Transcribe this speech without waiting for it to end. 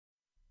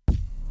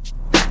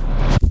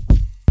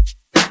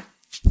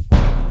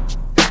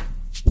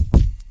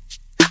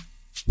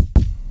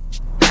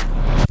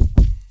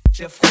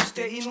Der Frust,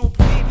 der ihn nur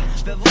blieb.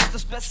 Wer wusste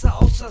es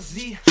besser außer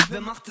sie?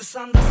 Wer macht es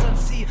anders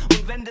als sie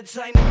und wendet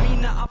seine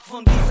Miene ab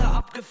von dieser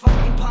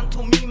abgefuckten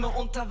Pantomime?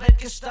 Unter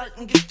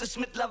Weltgestalten gibt es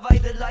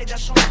mittlerweile leider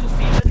schon zu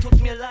viele.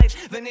 Tut mir leid,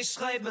 wenn ich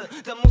schreibe,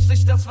 dann muss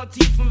ich das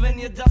vertiefen. Wenn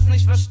ihr das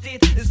nicht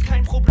versteht, ist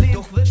kein Problem.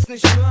 Doch will's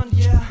nicht hören,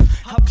 yeah,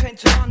 hab kein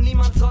Turn.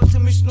 Niemand sollte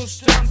mich nur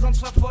stören, sonst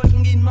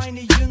verfolgen ihn meine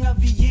Jünger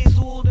wie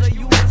Jesu oder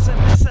Judas.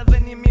 Wäre besser,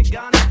 wenn ihr mir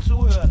gar nicht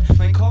zuhört.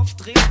 Mein Kopf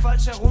dreht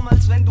falsch herum,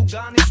 als wenn du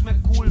gar nicht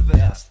mehr cool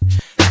wärst.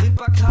 Trink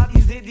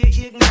Bacardi, seh dir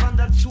irgendwann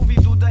dazu, wie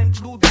du dein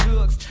Blut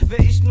wirkst. Wär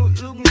ich nur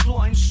irgend so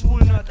ein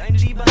Schulnerd, ein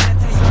lieber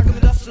Netter. Sage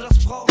mir, dass du das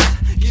brauchst,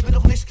 gebe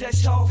doch nicht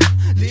gleich auf.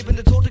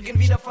 Lebende Tote gehen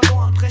wieder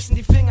verloren, brechen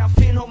die Finger,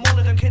 fehlen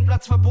Hormone, dein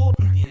Kindplatz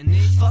verboten.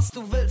 Was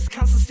du willst,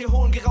 kannst es dir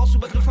holen, geh raus,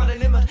 übergriff an dein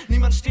Limit.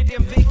 Niemand steht dir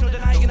im Weg, nur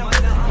dein eigener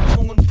meine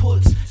Atmung und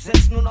Puls.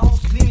 Setz nun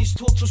aus, klinisch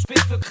tot, zu spät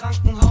für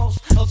Krankenhaus.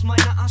 Aus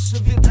meiner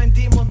Asche wird ein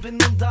Dämon, bin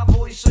nun da,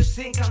 wo ich euch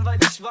sehen kann. Weil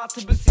ich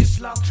warte, bis ihr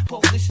schlaft,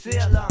 brauch ich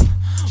sehr lang,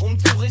 um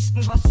zu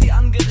richten, was sie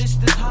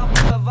angerichtet haben.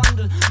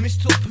 Verwandel mich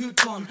zu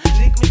Python,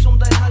 leg mich um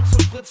deinen Hals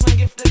und spritz mein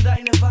Gift in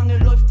deine Wange.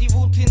 Läuft die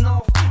Wut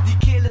hinauf,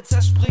 die Kehle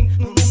zerspringt,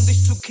 nun um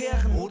dich zu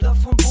kehren oder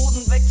vom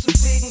Boden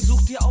wegzufegen.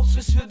 Such dir aus,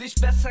 wie's für dich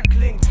besser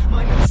klingt.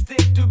 Mein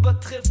Instinkt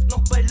übertrifft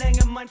noch bei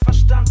Länge mein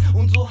Verstand.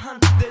 Und so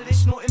handel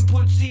ich nur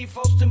impulsiv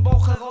aus dem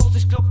Bauch heraus.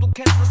 Ich glaub, du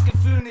kennst das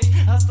Gefühl nicht,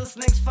 hast es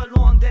längst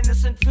verloren, denn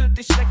es entführt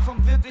dich weg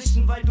vom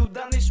Wirklichen, weil du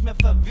dann nicht mehr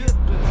verwirrt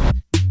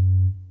bist.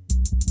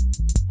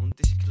 Und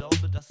ich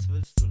glaube, das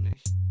willst du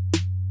nicht.